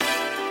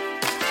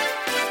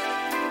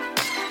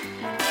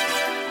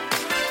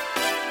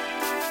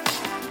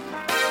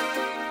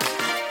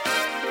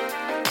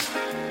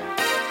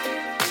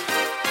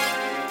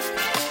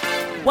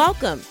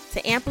Welcome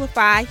to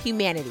Amplify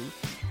Humanity,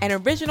 an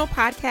original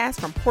podcast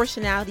from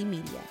Portionality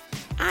Media.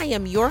 I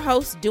am your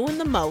host doing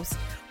the most,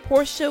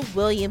 Portia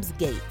Williams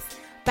Gates,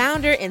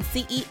 founder and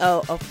CEO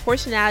of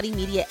Portionality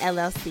Media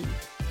LLC.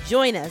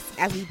 Join us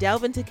as we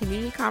delve into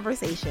community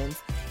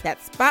conversations that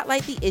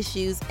spotlight the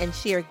issues and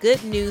share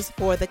good news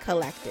for the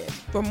collective.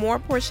 For more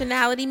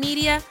Portionality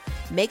Media,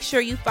 make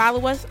sure you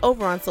follow us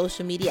over on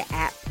social media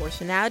at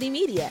Portionality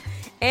Media.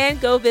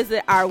 And go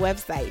visit our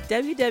website,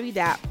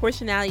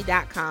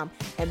 www.portionality.com,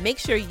 and make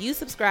sure you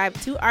subscribe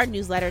to our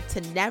newsletter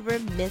to never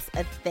miss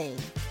a thing.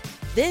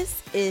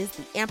 This is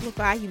the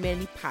Amplify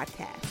Humanity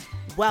podcast.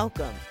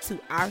 Welcome to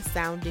our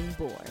sounding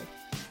board.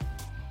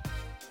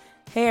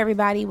 Hey,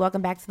 everybody.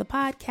 Welcome back to the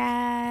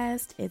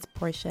podcast. It's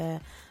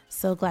Portia.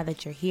 So glad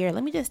that you're here.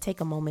 Let me just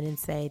take a moment and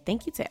say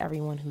thank you to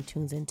everyone who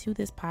tunes into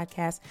this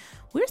podcast.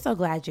 We're so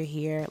glad you're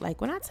here. Like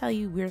when I tell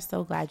you we're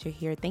so glad you're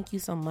here, thank you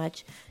so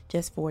much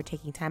just for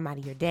taking time out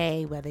of your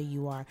day, whether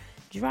you are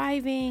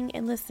driving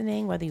and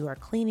listening, whether you are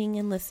cleaning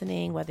and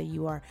listening, whether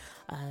you are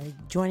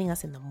joining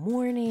us in the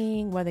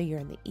morning, whether you're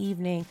in the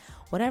evening,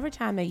 whatever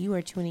time that you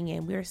are tuning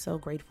in, we are so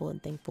grateful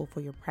and thankful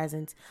for your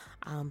presence.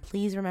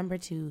 Please remember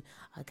to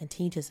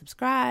continue to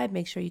subscribe.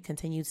 Make sure you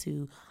continue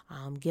to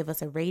give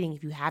us a rating.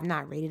 If you have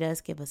not rated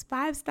us, give us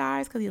 5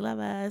 stars because you love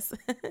us.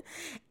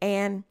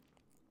 And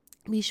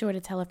be sure to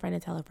tell a friend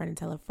and tell a friend and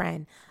tell a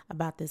friend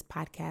about this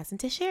podcast and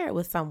to share it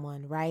with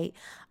someone, right?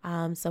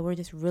 So we're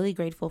just really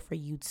grateful for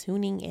you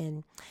tuning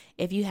in.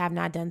 If you have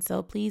not done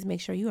so, please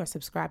make sure you are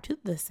subscribed to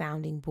The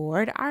Sounding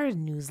Board, our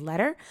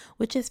newsletter,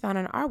 which is found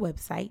on our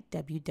website,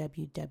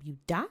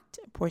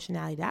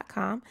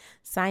 www.portionality.com.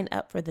 Sign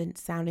up for the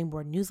Sounding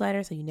Board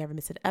newsletter so you never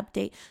miss an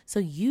update,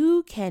 so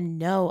you can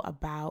know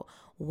about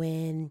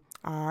when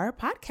our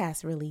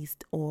podcast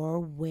released or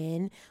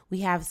when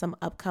we have some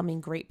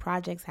upcoming great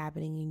projects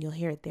happening, and you'll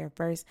hear it there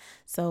first.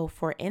 So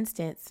for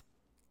instance,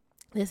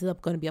 this is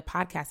going to be a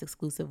podcast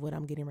exclusive, what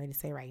I'm getting ready to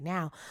say right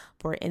now.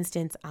 For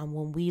instance,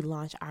 when we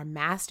launch our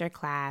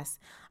masterclass,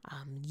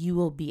 you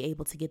will be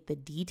able to get the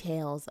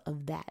details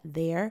of that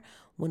there.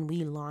 When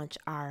we launch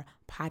our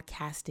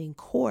podcasting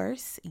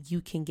course, you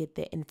can get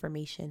the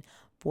information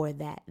for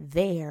that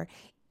there.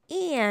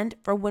 And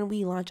for when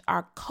we launch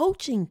our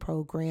coaching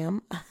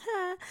program,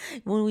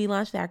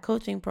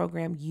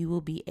 you will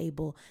be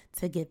able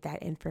to get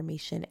that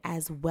information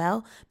as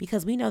well,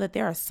 because we know that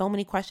there are so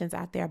many questions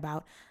out there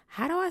about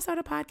how do I start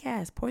a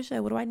podcast?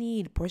 Portia, what do I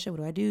need? Portia, what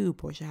do I do?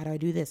 Portia, how do I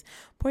do this?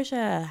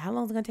 Portia, how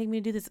long is it going to take me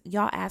to do this?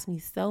 Y'all ask me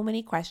so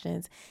many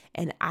questions,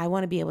 and I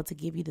want to be able to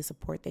give you the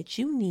support that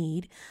you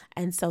need.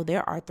 And so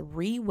there are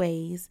 3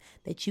 ways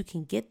that you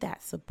can get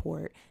that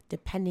support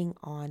depending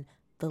on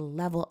the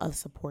level of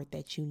support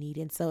that you need.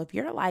 And so if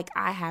you're like,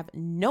 I have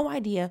no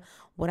idea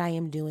what I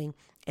am doing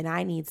and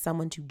I need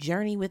someone to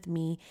journey with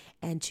me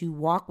and to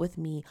walk with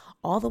me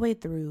all the way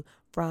through,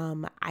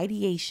 from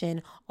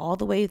ideation all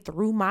the way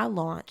through my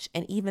launch,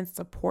 and even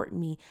support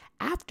me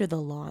after the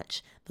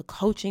launch, the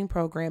coaching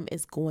program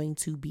is going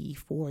to be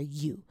for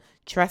you.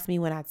 Trust me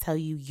when I tell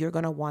you, you're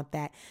going to want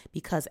that,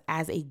 because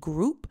as a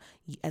group,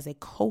 as a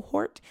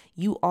cohort,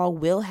 you all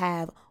will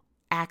have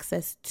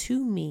access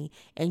to me,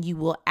 and you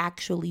will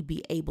actually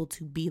be able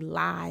to be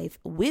live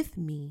with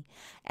me.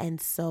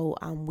 And so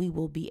we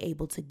will be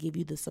able to give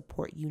you the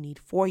support you need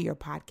for your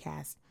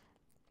podcast.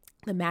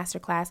 The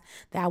masterclass,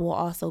 that will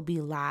also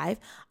be live,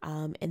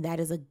 and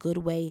that is a good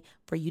way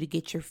for you to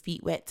get your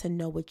feet wet, to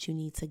know what you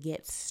need to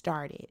get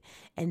started.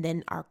 And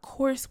then our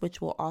course,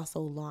 which will also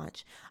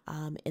launch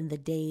in the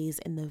days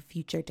in the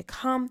future to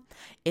come,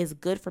 is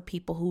good for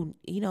people who,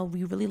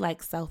 we really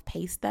like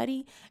self-paced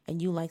study,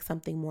 and you like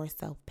something more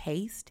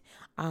self-paced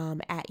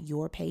at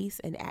your pace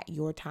and at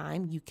your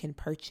time. You can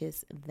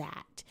purchase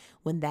that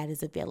when that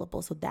is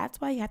available. So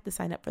that's why you have to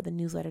sign up for the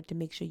newsletter, to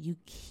make sure you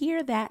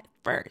hear that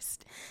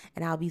first.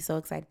 And I'll be so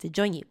excited to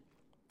join you.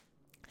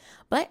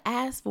 But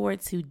as for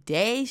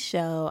today's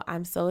show,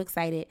 I'm so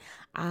excited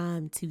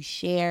to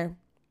share,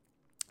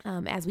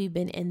 as we've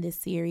been in this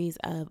series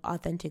of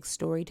authentic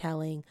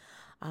storytelling,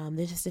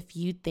 there's just a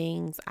few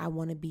things I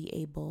want to be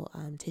able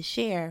to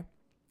share,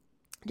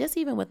 just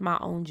even with my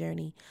own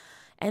journey.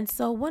 And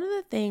so one of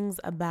the things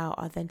about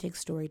authentic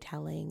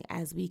storytelling,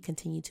 as we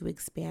continue to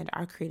expand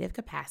our creative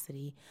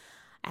capacity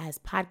as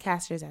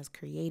podcasters, as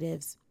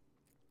creatives,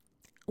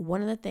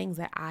 one of the things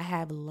that I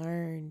have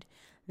learned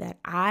that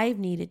I've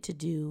needed to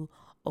do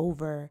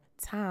over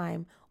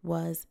time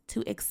was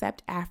to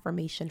accept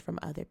affirmation from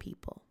other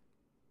people.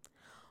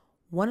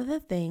 One of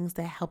the things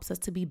that helps us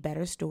to be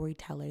better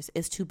storytellers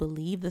is to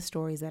believe the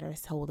stories that are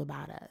told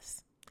about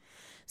us.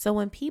 So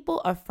when people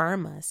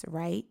affirm us,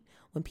 right?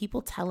 When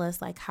people tell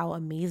us like how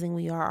amazing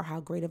we are, or how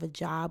great of a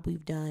job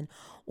we've done,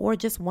 or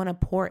just want to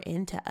pour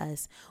into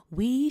us,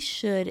 we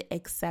should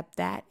accept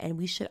that, and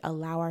we should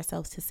allow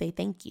ourselves to say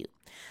thank you.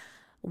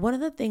 One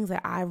of the things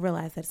that I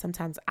realize that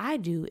sometimes I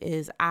do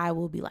is I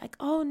will be like,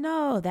 oh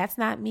no, that's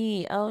not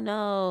me. Oh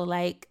no,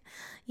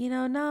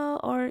 no,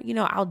 or,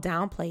 I'll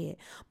downplay it.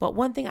 But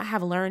one thing I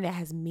have learned that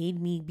has made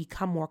me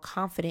become more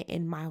confident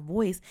in my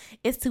voice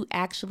is to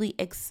actually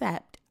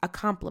accept a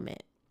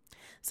compliment.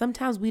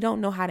 Sometimes we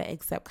don't know how to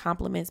accept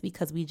compliments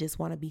because we just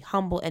want to be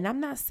humble. And I'm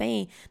not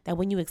saying that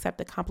when you accept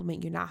a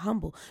compliment, you're not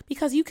humble,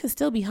 because you can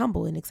still be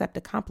humble and accept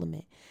a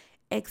compliment.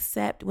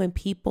 Except when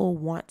people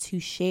want to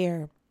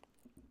share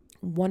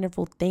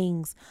wonderful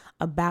things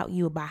about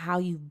you, about how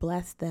you've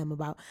blessed them,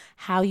 about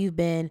how you've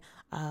been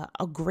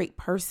a great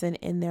person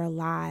in their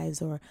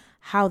lives, or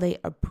how they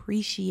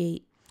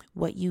appreciate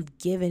what you've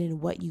given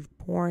and what you've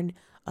poured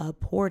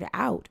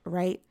out,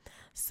 right?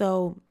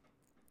 So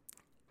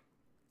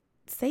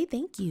say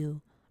thank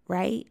you,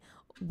 right?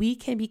 We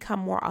can become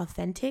more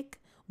authentic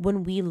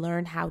when we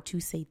learn how to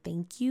say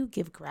thank you,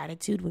 give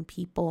gratitude when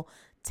people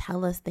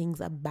tell us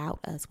things about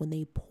us, when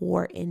they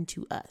pour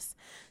into us.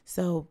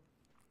 So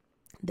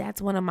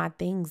that's one of my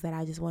things that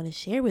I just want to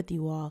share with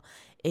you all,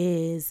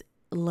 is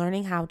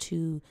learning how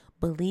to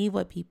believe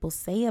what people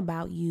say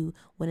about you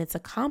when it's a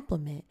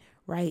compliment,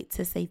 right?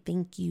 To say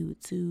thank you,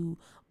 to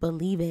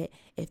believe it.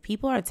 If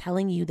people are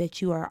telling you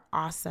that you are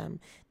awesome,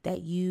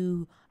 that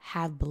you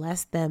have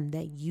blessed them,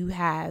 that you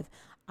have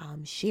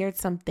shared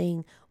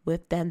something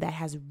with them that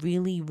has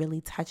really,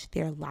 really touched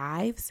their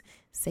lives,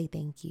 say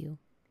thank you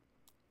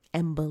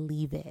and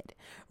believe it,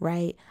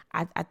 right?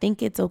 I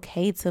think it's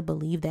okay to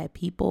believe that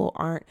people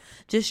aren't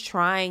just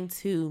trying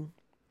to,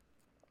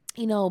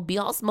 be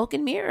all smoke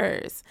and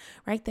mirrors,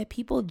 right? That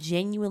people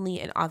genuinely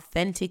and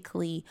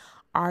authentically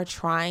are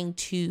trying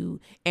to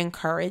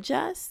encourage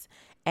us.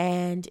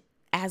 And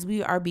as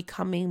we are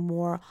becoming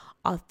more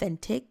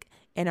authentic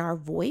in our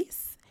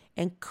voice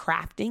and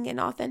crafting an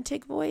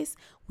authentic voice,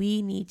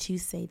 we need to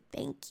say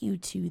thank you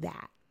to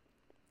that.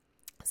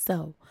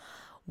 So,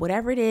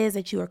 whatever it is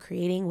that you are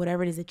creating,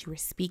 whatever it is that you are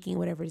speaking,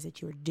 whatever it is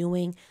that you are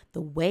doing,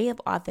 the way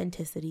of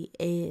authenticity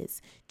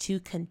is to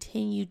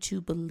continue to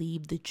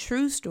believe the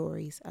true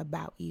stories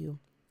about you.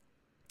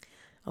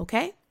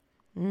 Okay?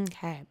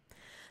 Okay.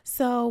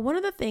 So one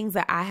of the things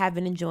that I have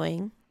been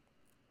enjoying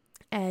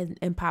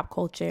in pop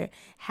culture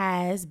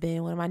has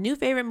been one of my new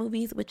favorite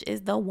movies, which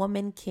is The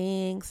Woman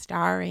King,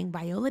 starring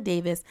Viola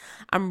Davis.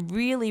 I'm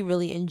really,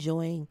 really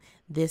enjoying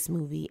this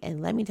movie,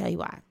 and let me tell you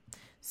why.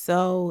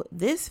 So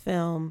this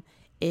film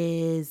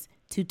is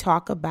to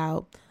talk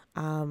about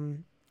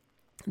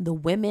the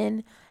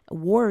women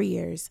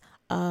warriors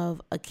of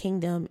a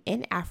kingdom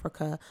in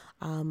Africa,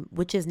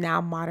 which is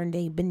now modern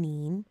day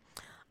Benin.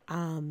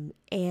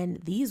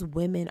 And these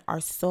women are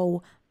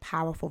so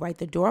powerful, right?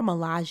 The Dora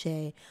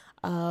Milaje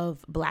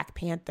of Black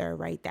Panther,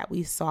 right, that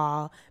we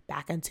saw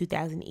back in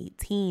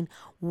 2018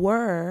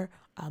 were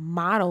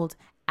modeled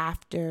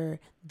after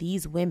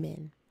these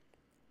women.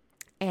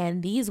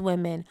 And these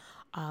women,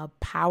 a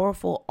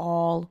powerful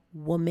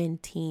all-woman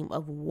team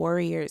of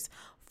warriors,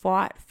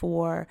 fought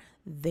for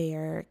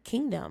their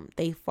kingdom.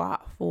 They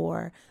fought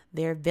for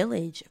their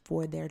village,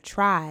 for their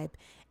tribe,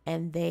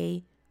 and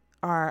they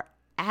are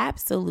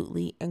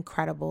absolutely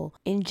incredible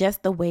in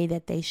just the way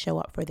that they show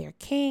up for their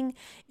king,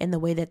 in the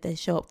way that they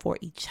show up for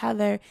each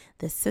other,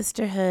 the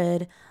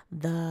sisterhood,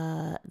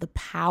 the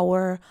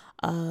power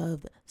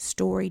of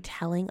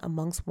storytelling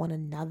amongst one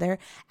another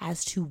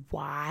as to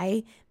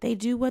why they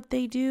do what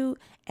they do,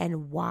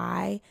 and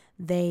why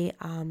they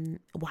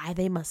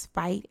must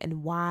fight,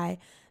 and why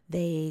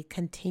they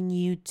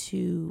continue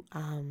to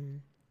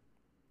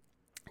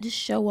just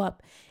show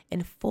up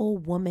in full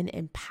woman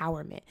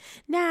empowerment.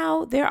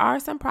 Now, there are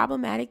some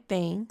problematic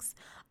things,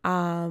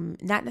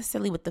 not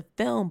necessarily with the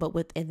film, but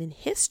within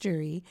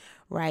history,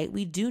 right?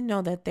 We do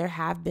know that there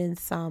have been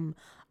some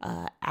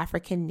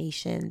African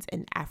nations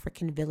and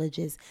African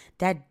villages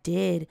that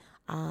did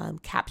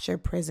capture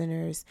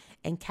prisoners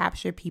and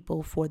capture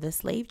people for the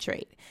slave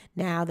trade.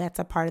 Now, that's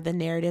a part of the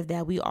narrative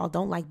that we all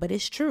don't like, but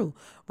it's true,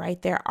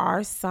 right? There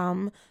are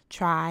some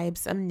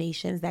tribes, some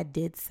nations that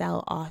did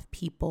sell off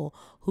people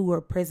who were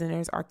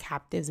prisoners or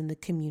captives in the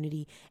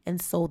community and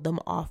sold them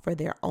off for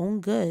their own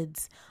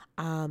goods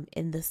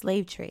in the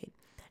slave trade.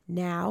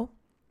 Now,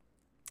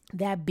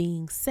 that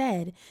being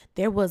said,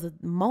 there was a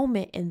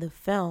moment in the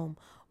film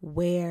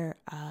where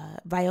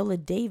Viola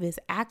Davis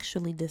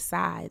actually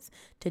decides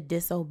to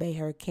disobey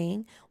her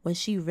king when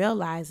she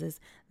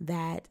realizes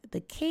that the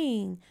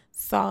king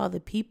saw the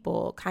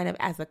people kind of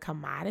as a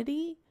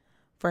commodity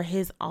for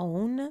his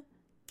own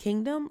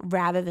kingdom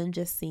rather than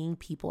just seeing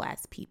people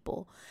as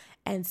people.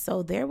 And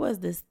so there was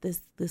this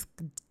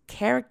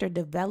character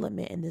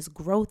development and this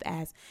growth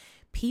as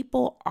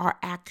people are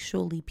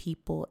actually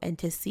people, and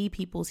to see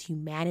people's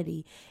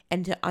humanity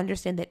and to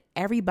understand that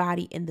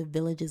everybody in the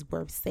village is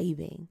worth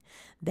saving,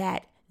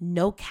 that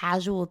no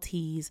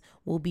casualties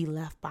will be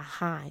left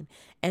behind.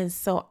 And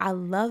so I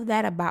love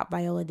that about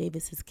Viola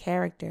Davis's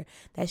character,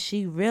 that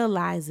she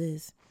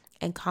realizes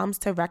and comes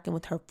to reckon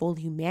with her full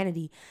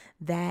humanity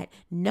that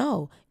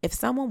no, if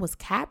someone was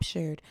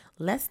captured,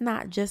 let's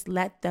not just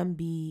let them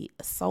be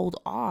sold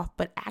off,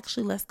 but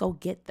actually let's go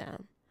get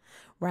them.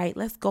 Right?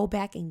 Let's go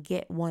back and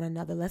get one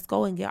another. Let's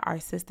go and get our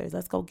sisters.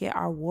 Let's go get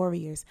our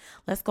warriors.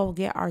 Let's go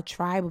get our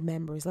tribal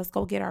members. Let's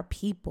go get our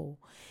people.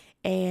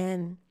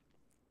 And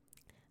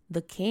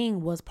the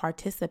king was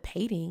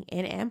participating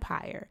in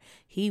empire.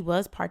 He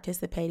was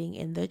participating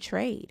in the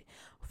trade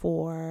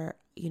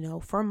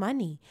for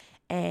money.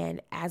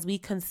 And as we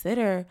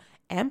consider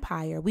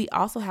empire, we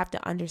also have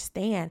to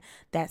understand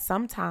that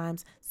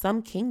sometimes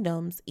some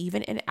kingdoms,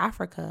 even in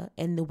Africa,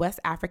 in the West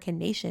African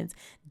nations,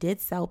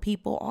 did sell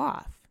people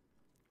off.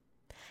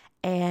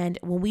 And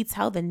when we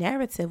tell the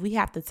narrative, we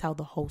have to tell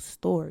the whole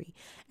story.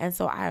 And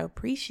so I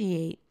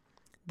appreciate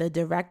the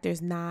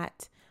directors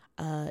not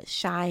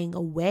shying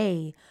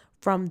away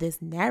from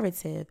this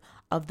narrative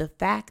of the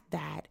fact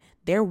that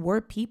there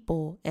were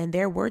people and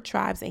there were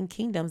tribes and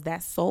kingdoms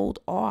that sold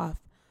off,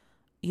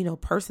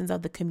 persons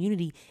of the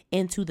community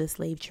into the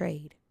slave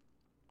trade.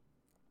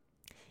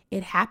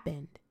 It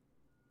happened.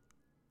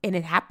 And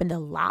it happened a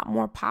lot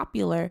more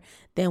popular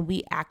than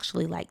we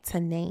actually like to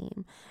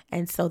name.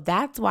 And so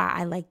that's why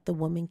I like the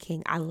Woman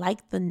King. I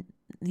like the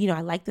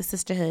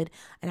sisterhood,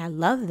 and I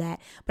love that.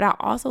 But I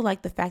also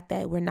like the fact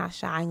that we're not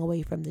shying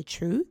away from the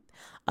truth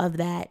of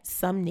that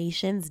some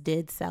nations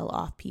did sell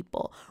off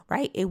people,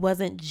 right? It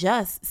wasn't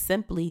just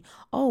simply,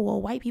 oh,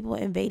 well, white people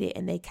invaded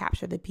and they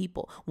captured the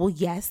people. Well,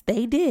 yes,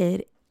 they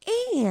did.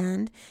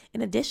 And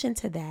in addition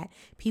to that,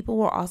 people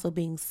were also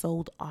being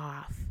sold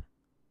off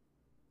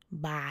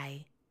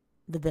by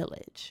the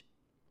village.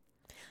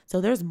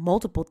 So there's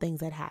multiple things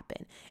that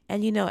happen.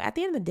 And, at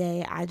the end of the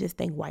day, I just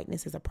think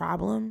whiteness is a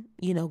problem,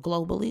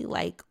 globally.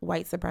 Like,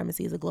 white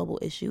supremacy is a global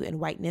issue, and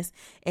whiteness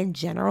in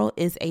general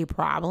is a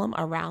problem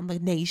around the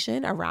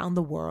nation, around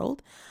the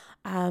world.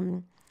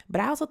 But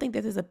I also think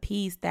that there's a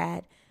piece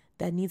that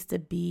needs to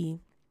be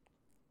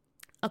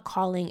a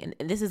calling,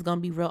 and this is going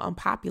to be real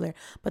unpopular,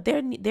 but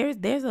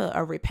there's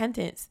a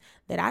repentance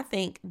that I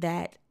think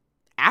that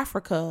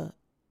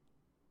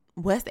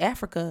West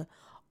Africa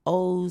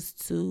owes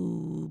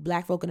to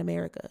Black folk in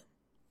America.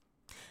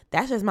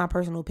 That's just my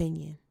personal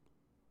opinion.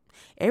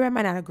 Everybody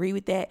might not agree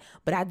with that,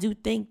 but I do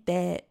think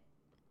that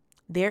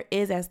there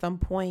is, at some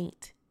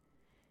point,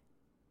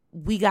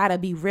 we got to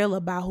be real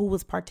about who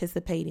was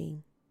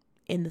participating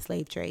in the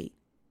slave trade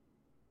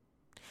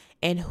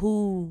and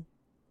who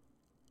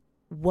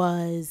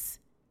was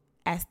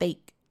at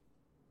stake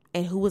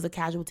and who was a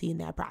casualty in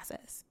that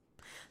process.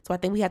 So I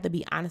think we have to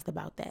be honest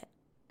about that.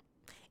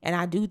 And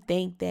I do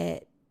think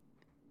that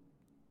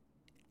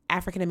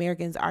African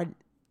Americans are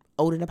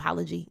owed an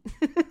apology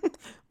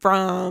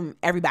from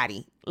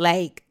everybody,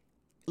 like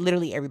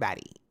literally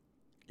everybody.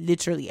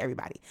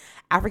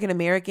 African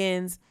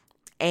Americans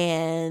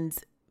and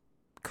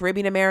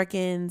Caribbean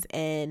Americans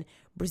and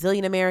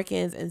Brazilian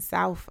Americans and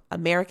South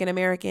American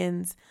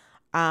Americans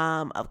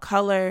of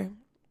color,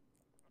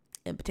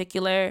 in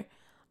particular,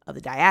 of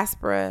the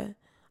diaspora.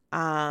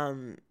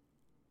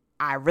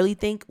 I really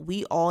think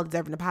we all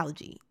deserve an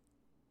apology,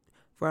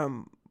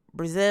 from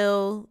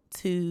Brazil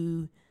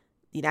to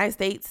the United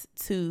States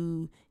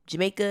to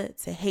Jamaica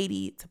to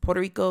Haiti to Puerto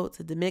Rico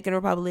to Dominican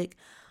Republic,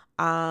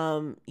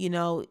 even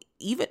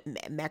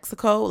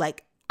Mexico.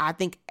 Like, I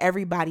think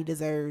everybody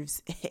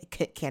deserves,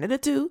 Canada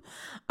too.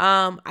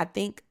 I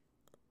think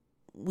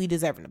we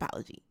deserve an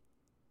apology.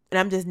 And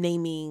I'm just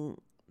naming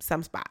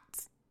some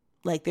spots.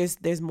 Like,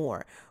 there's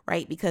more,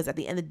 right? Because at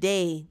the end of the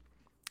day,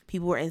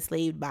 people were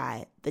enslaved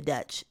by the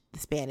Dutch, the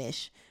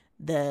Spanish,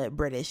 the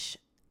British,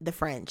 the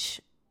French,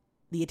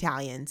 the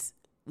Italians.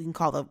 We can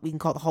call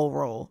the whole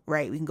roll,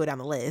 right? We can go down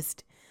the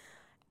list.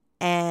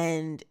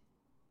 And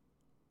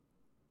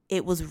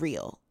it was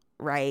real,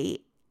 right?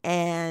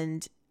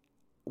 And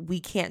we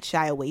can't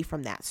shy away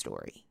from that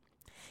story.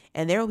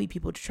 And there will be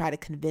people to try to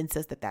convince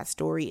us that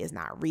story is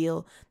not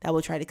real, that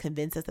will try to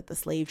convince us that the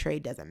slave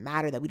trade doesn't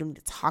matter, that we don't need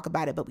to talk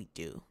about it, but we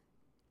do.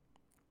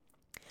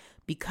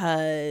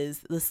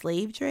 Because the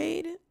slave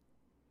trade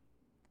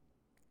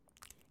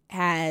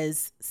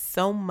has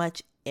so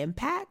much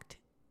impact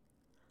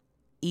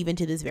even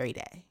to this very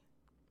day.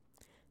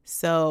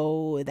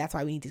 So that's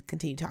why we need to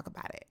continue to talk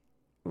about it,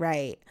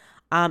 right?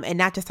 And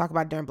not just talk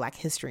about it during Black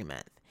History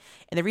Month.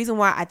 And the reason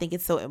why I think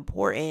it's so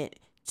important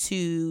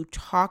to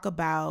talk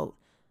about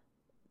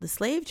the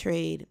slave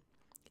trade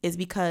is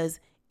because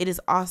it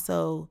is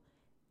also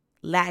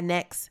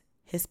Latinx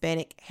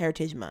Hispanic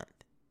Heritage Month.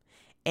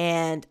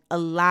 And a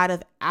lot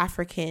of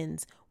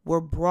Africans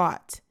were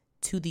brought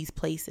to these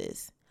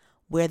places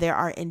where there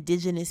are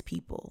indigenous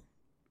people.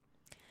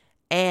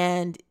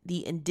 And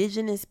the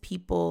indigenous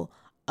people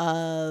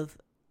of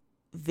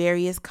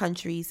various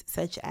countries,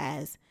 such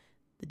as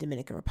the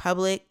Dominican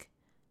Republic,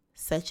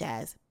 such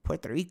as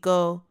Puerto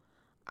Rico,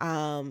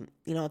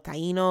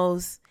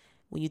 Tainos,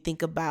 when you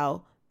think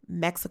about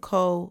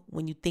Mexico,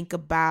 when you think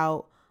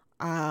about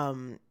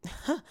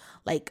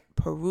like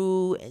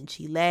Peru and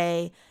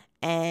Chile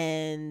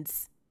and,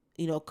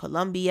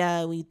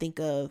 Colombia, when you think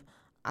of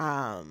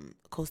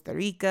Costa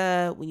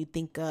Rica, when you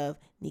think of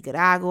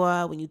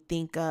Nicaragua, when you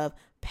think of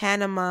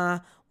Panama,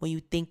 when you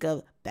think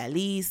of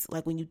Belize,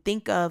 like when you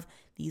think of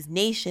these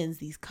nations,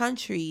 these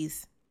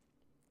countries,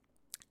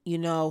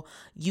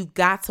 you've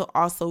got to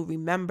also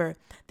remember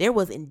there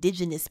was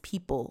indigenous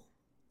people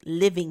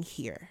living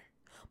here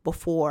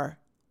before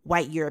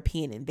white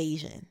European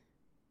invasion.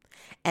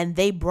 And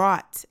they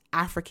brought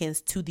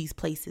Africans to these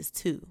places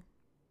too.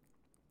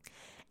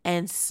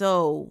 And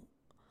so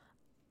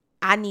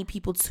I need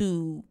people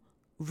to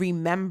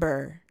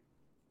remember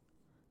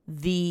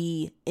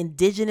the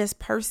indigenous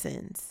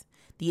persons,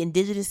 the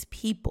indigenous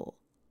people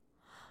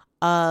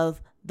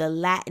of the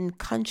Latin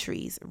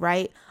countries,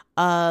 right?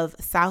 Of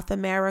South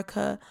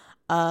America,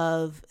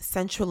 of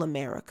Central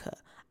America,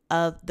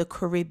 of the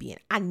Caribbean.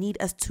 I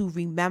need us to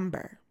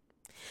remember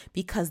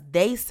because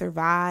they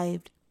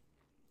survived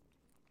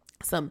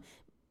some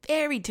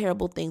very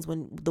terrible things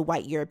when the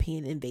white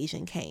European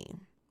invasion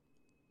came.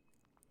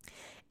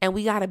 And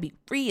we got to be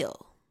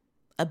real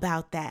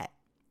about that.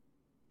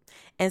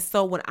 And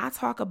so when I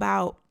talk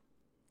about,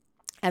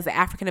 as an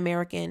African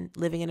American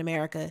living in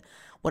America,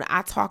 when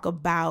I talk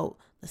about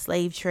the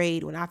slave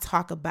trade, when I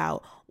talk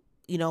about,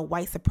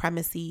 white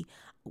supremacy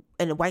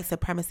and white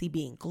supremacy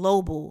being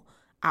global,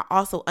 I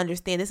also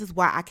understand this is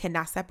why I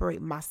cannot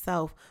separate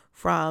myself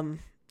from,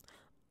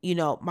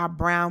 my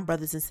brown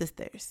brothers and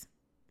sisters,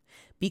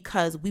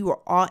 because we were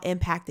all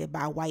impacted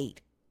by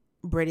white,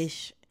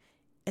 British,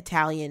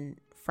 Italian,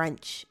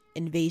 French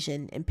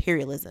invasion,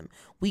 imperialism.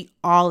 We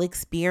all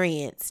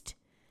experienced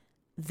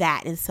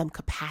that in some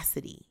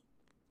capacity.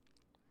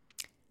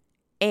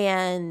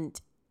 And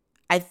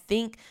I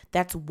think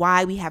that's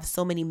why we have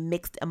so many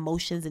mixed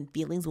emotions and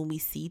feelings when we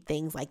see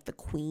things like the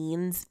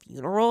Queen's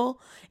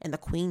funeral and the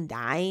Queen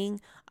dying.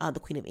 The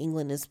Queen of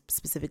England is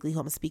specifically who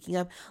I'm speaking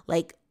of.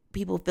 Like,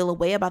 people feel a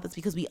way about this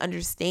because we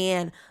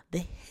understand the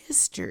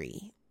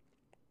history.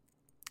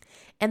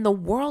 And the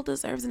world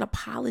deserves an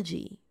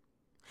apology.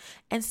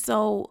 And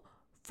so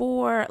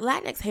for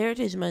Latinx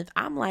Heritage Month,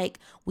 I'm like,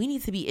 we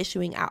need to be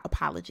issuing out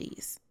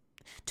apologies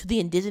to the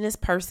indigenous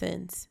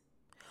persons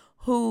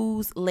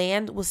whose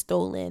land was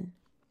stolen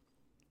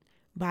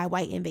by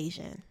white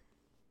invasion.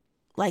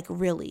 Like,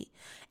 really.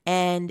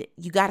 And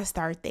you got to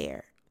start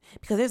there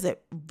because there's a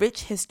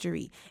rich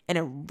history and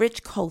a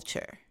rich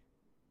culture.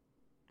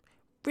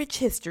 Rich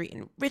history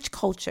and rich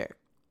culture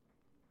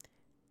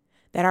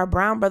that our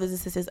brown brothers and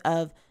sisters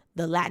of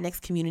the Latinx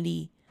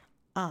community,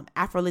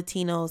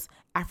 Afro-Latinos,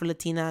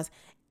 Afro-Latinas,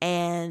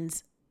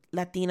 and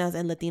Latinas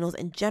and Latinos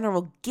in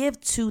general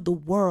give to the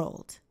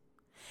world.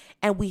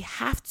 And we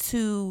have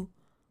to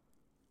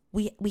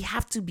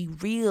be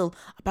real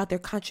about their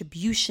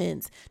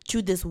contributions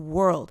to this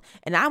world.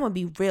 And I'm going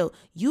to be real.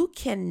 You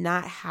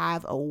cannot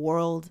have a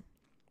world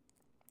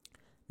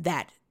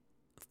that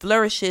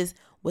flourishes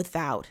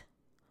without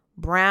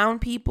brown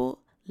people,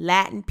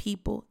 Latin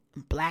people,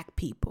 and Black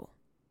people,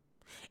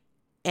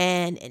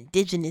 and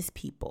indigenous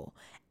people,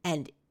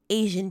 and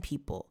Asian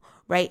people,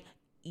 right?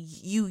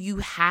 You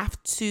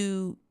have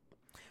to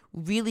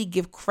really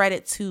give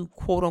credit to,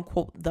 quote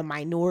unquote, the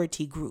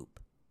minority group.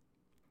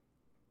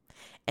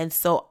 And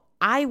so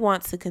I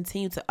want to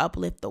continue to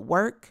uplift the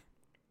work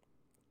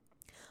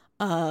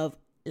of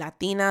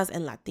Latinas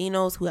and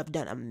Latinos who have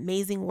done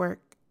amazing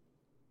work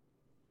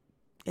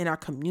in our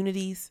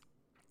communities,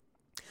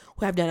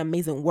 who have done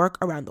amazing work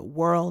around the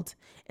world,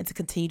 and to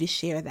continue to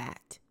share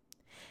that.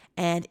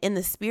 And in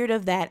the spirit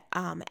of that,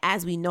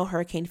 as we know,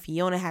 Hurricane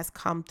Fiona has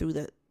come through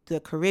the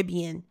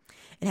Caribbean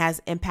and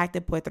has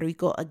impacted Puerto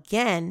Rico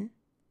again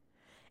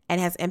and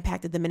has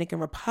impacted the Dominican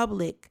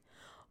Republic.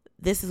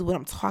 This is what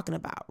I'm talking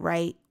about,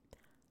 right?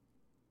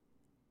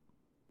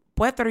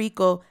 Puerto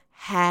Rico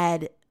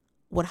had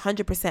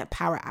 100%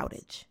 power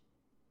outage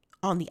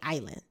on the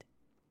island.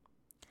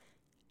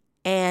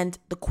 And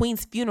the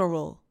Queen's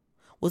funeral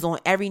was on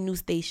every news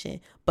station,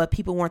 but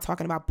people weren't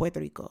talking about Puerto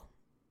Rico.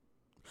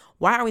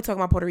 Why are we talking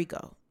about Puerto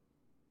Rico?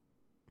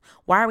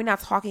 Why are we not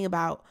talking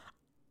about,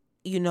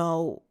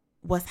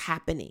 what's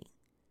happening?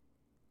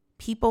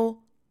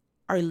 People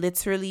are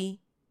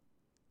literally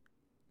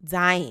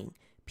dying.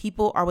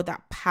 People are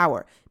without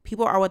power.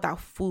 People are without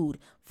food.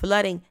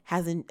 Flooding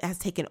has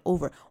taken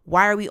over.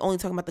 Why are we only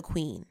talking about the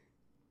Queen?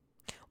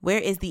 Where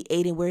is the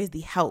aid and where is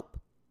the help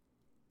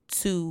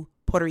to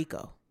Puerto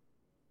Rico?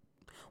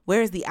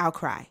 Where is the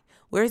outcry?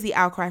 Where is the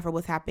outcry for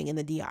what's happening in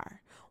the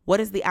DR? What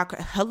is the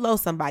outcry? Hello,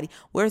 somebody.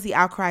 Where's the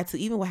outcry to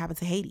even what happened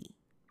to Haiti?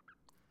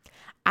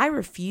 I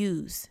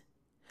refuse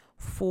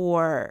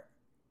for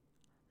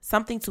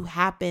something to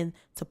happen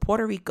to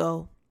Puerto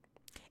Rico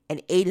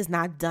and aid is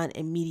not done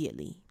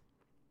immediately.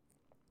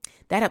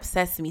 That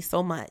upsets me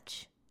so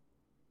much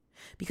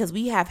because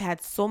we have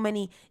had so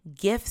many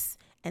gifts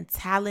and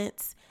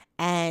talents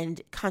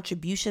and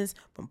contributions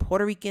from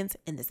Puerto Ricans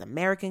in this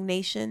American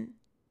nation.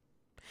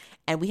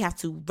 And we have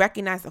to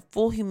recognize the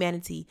full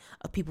humanity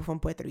of people from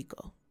Puerto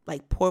Rico.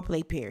 Like, point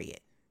blank, period.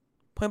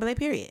 Point blank,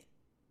 period.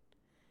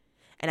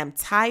 And I'm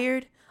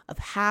tired of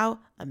how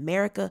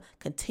America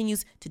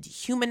continues to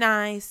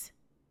dehumanize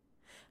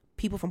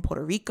people from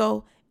Puerto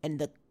Rico and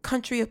the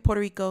country of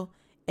Puerto Rico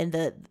and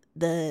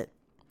the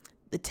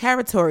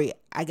territory,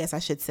 I guess I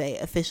should say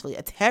officially,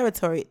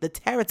 the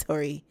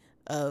territory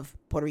of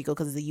Puerto Rico,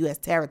 because it's a U.S.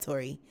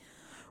 territory,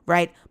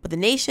 right? But the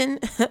nation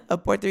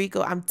of Puerto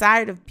Rico, I'm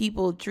tired of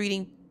people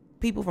treating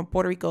people from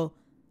Puerto Rico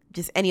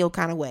just any old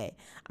kind of way.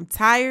 I'm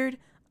tired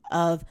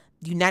of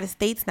the United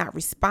States not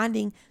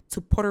responding to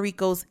Puerto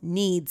Rico's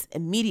needs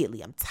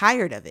immediately. I'm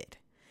tired of it.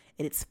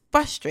 And it's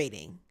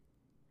frustrating.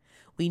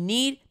 We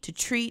need to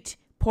treat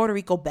Puerto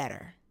Rico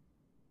better.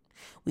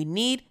 We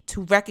need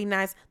to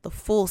recognize the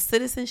full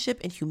citizenship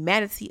and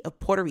humanity of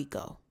Puerto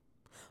Rico.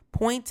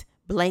 Point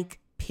blank,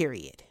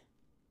 period.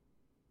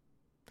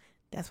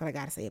 That's what I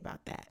got to say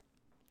about that.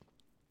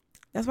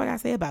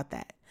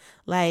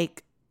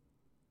 Like,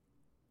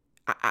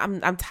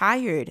 I'm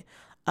tired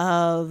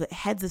of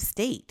heads of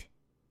state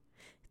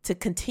to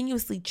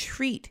continuously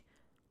treat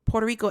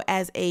Puerto Rico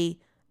as a,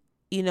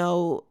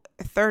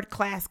 third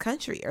class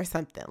country or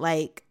something.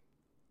 Like,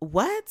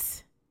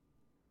 what?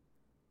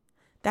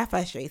 That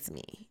frustrates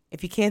me,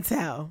 if you can't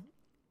tell.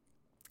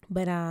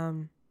 But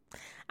I'm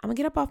going to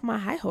get up off my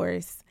high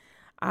horse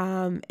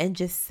and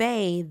just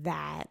say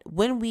that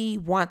when we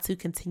want to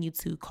continue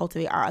to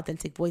cultivate our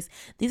authentic voice,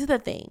 these are the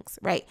things,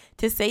 right?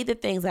 To say the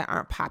things that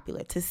aren't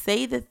popular, to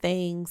say the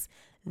things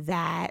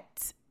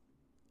that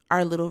are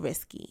a little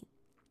risky,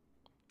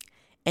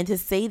 and to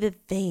say the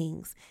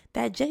things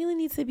that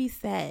genuinely need to be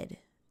said.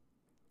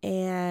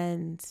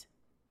 And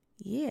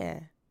yeah,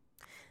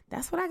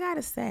 that's what I got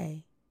to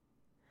say.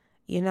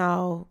 We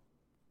got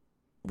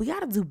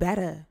to do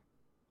better.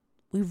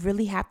 We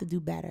really have to do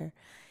better.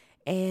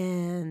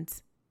 And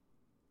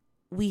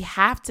we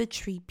have to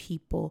treat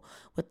people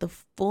with the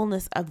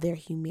fullness of their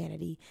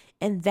humanity.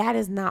 And that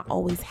is not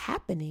always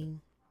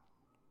happening.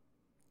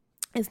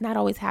 It's not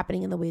always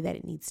happening in the way that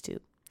it needs to.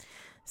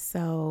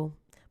 So,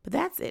 but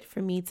that's it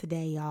for me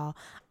today, y'all.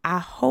 I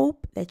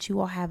hope that you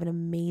all have an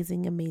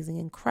amazing, amazing,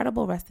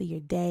 incredible rest of your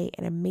day,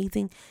 an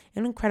amazing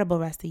and incredible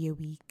rest of your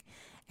week.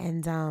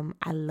 And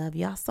I love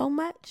y'all so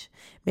much.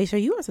 Make sure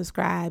you are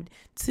subscribed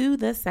to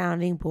the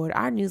Sounding Board,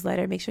 our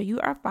newsletter. Make sure you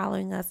are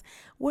following us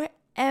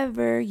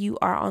wherever you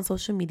are on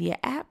social media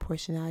at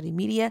Portionality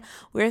Media.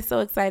 We're so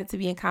excited to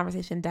be in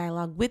conversation and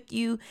dialogue with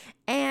you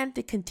and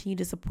to continue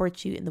to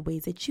support you in the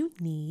ways that you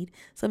need.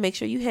 So make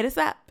sure you hit us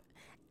up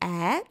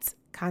at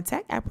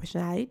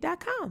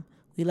contact@portionality.com.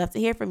 We love to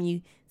hear from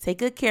you. Take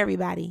good care,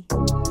 everybody.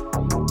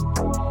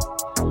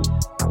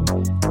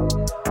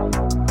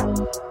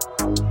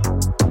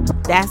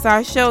 That's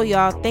our show,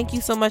 y'all. Thank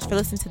you so much for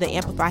listening to the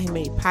Amplify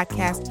Humanity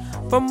podcast.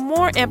 For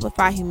more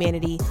Amplify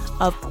Humanity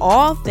of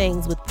all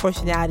things with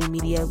Portionality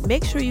Media,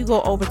 make sure you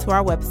go over to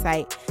our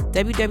website,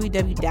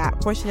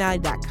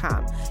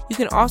 www.portionality.com. You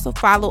can also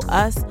follow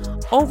us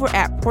over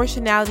at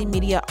Portionality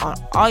Media on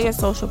all your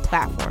social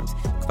platforms.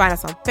 You can find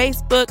us on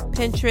Facebook,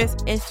 Pinterest,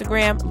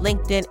 Instagram,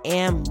 LinkedIn,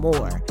 and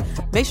more.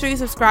 Make sure you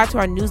subscribe to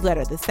our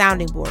newsletter, The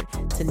Sounding Board,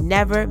 to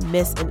never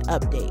miss an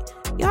update.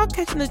 Y'all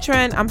catching the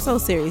trend? I'm so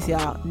serious,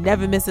 y'all.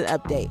 Never miss an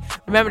update.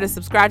 Remember to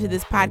subscribe to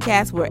this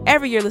podcast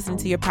wherever you're listening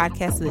to your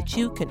podcast so that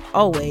you can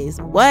always,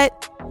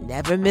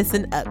 never miss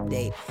an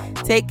update.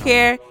 Take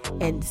care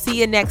and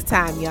see you next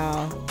time,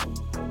 y'all.